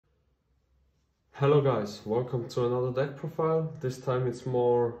Hello guys, welcome to another deck profile. This time it's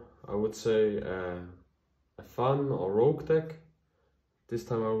more, I would say, a fun or rogue deck. This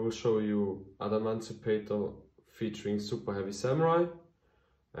time I will show you Adamancipator featuring Super Heavy Samurai.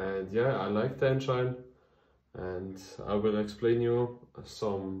 And yeah, I like the engine and I will explain you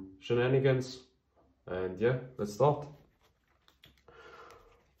some shenanigans. And yeah, let's start.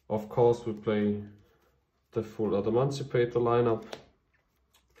 Of course we play the full Adamancipator lineup,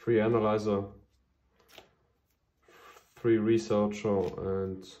 3 Analyzer, 3 Researcher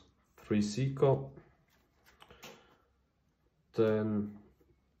and 3 Seeker. Then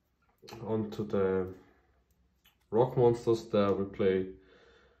onto the rock monsters, there we play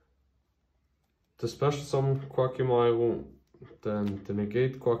the special summon Quackimairu, then the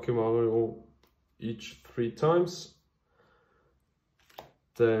negate Quackimairu, each 3 times.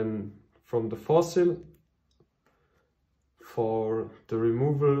 Then from the fossil, for the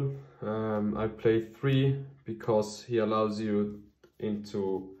removal, I play 3 because he allows you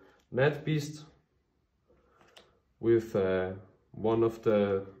into Net Beast with one of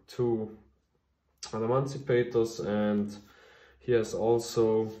the 2 Adamancipators, and he has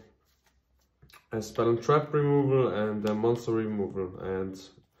also a spell and trap removal and a monster removal. And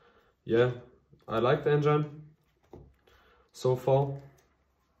yeah, I like the engine so far.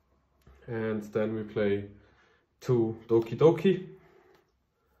 And then we play 2 Doki Doki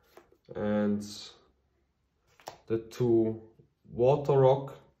and the 2 Water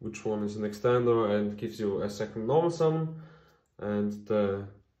Rock, which one is an extender and gives you a second normal summon, and the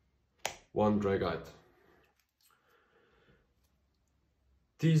 1 Dragite.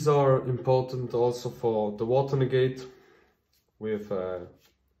 These are important also for the water negate with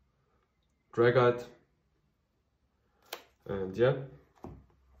Dragite. And yeah,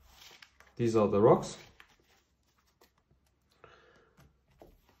 these are the rocks.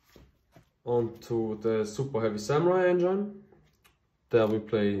 Onto the Super Heavy Samurai engine. There we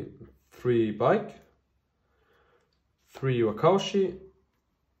play 3 Bike, 3 Wakaushi,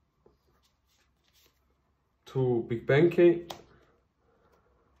 2 Big Benkei,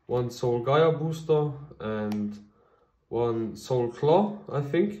 1 Soul Gaia booster and 1 Soul Claw, I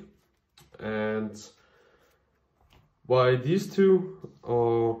think. And why these 2,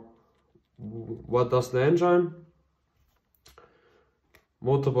 or what does the engine?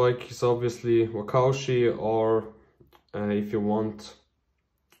 Motorbike is obviously Wakaushi, or if you want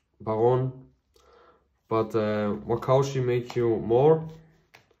Baron, but Wakaushi make you more,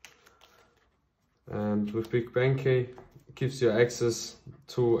 and with Big Benkei gives you access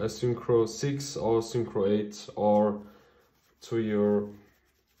to a Synchro 6 or Synchro 8 or to your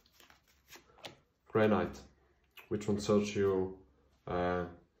Granite, which will search you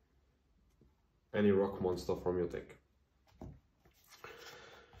any rock monster from your deck.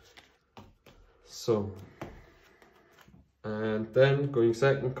 So, and then going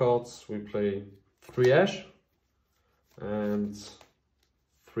second cards, we play 3 Ash and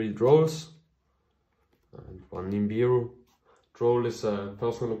 3 Drolls and 1 Nimbiru. Droll is a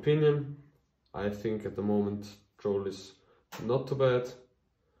personal opinion. I think at the moment Droll is not too bad,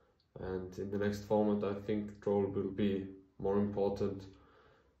 and in the next format I think Droll will be more important,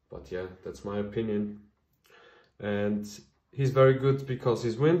 but yeah, that's my opinion. And he's very good because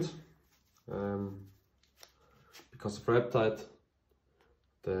he's wind. Because of Reptide,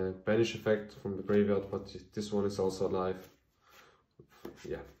 the banish effect from the graveyard, but this one is also alive.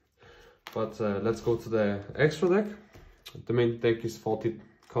 Yeah, but let's go to the extra deck. The main deck is 40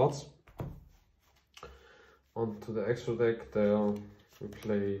 cards. Onto the extra deck, there we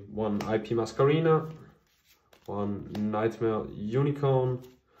play 1 IP Masquerina, 1 Nightmare Unicorn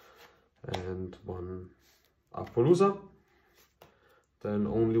and 1 Appaloosa. Then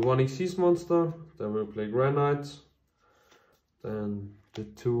only 1 Xyz monster, then we'll play Granite. Then the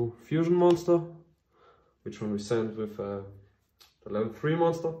 2 Fusion monster, which one we send with the level 3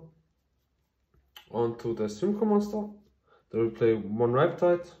 monster. Onto the Synchro monster, then we'll play 1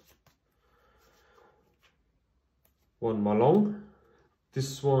 Reptide, 1 Malong.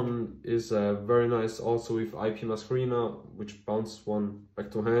 This one is very nice also with IP Masquerina, which bounces 1 back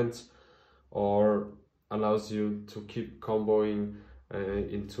to hand or allows you to keep comboing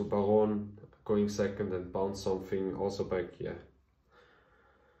into Baron, going second and bounce something also back, yeah.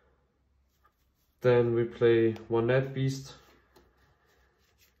 Then we play 1 Net Beast,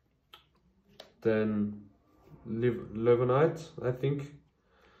 then Levenite, I think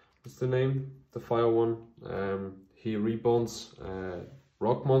is the name, the fire one. He reborns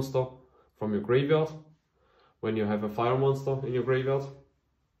rock monster from your graveyard. When you have a fire monster in your graveyard,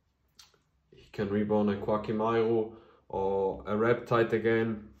 he can reborn a Quackimairu or a Reptide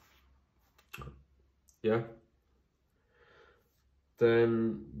again, yeah.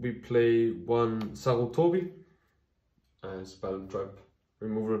 Then we play one Sarutobi, Spell Trap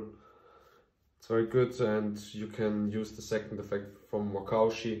removal. It's very good, and you can use the second effect from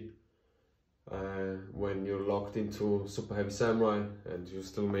Wakaushi when you're locked into Super Heavy Samurai and you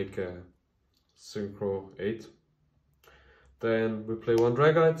still make a Synchro 8. Then we play one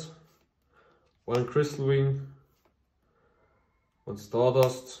Dragite, one Crystal Wing, one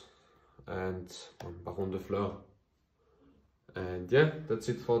Stardust, and one Baron de Fleur. And yeah, that's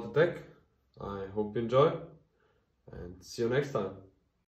it for the deck. I hope you enjoy, and see you next time.